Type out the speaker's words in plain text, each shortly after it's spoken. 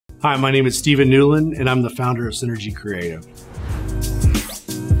Hi, my name is Stephen Newland, and I'm the founder of Synergy Creative.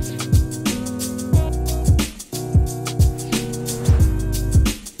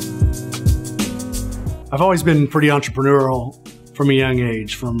 I've always been pretty entrepreneurial from a young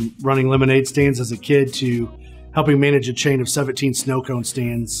age, from running lemonade stands as a kid to helping manage a chain of 17 snow cone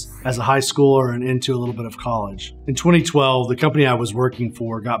stands as a high schooler and into a little bit of college. In 2012, the company I was working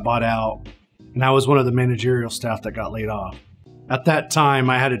for got bought out, and I was one of the managerial staff that got laid off. At that time,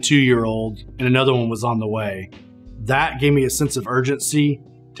 I had a 2-year-old and another one was on the way. That gave me a sense of urgency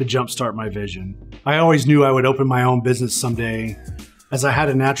to jumpstart my vision. I always knew I would open my own business someday, as I had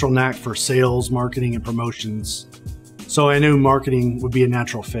a natural knack for sales, marketing, and promotions. So I knew marketing would be a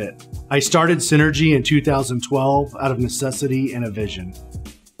natural fit. I started Synergy in 2012 out of necessity and a vision.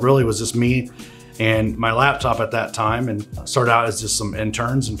 It really was just me and my laptop at that time, and started out as just some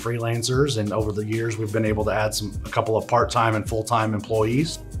interns and freelancers, and over the years we've been able to add a couple of part-time and full-time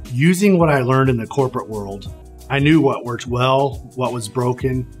employees. Using what I learned in the corporate world, I knew what worked well, what was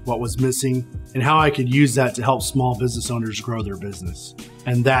broken, what was missing, and how I could use that to help small business owners grow their business.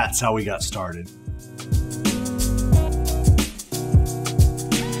 And that's how we got started.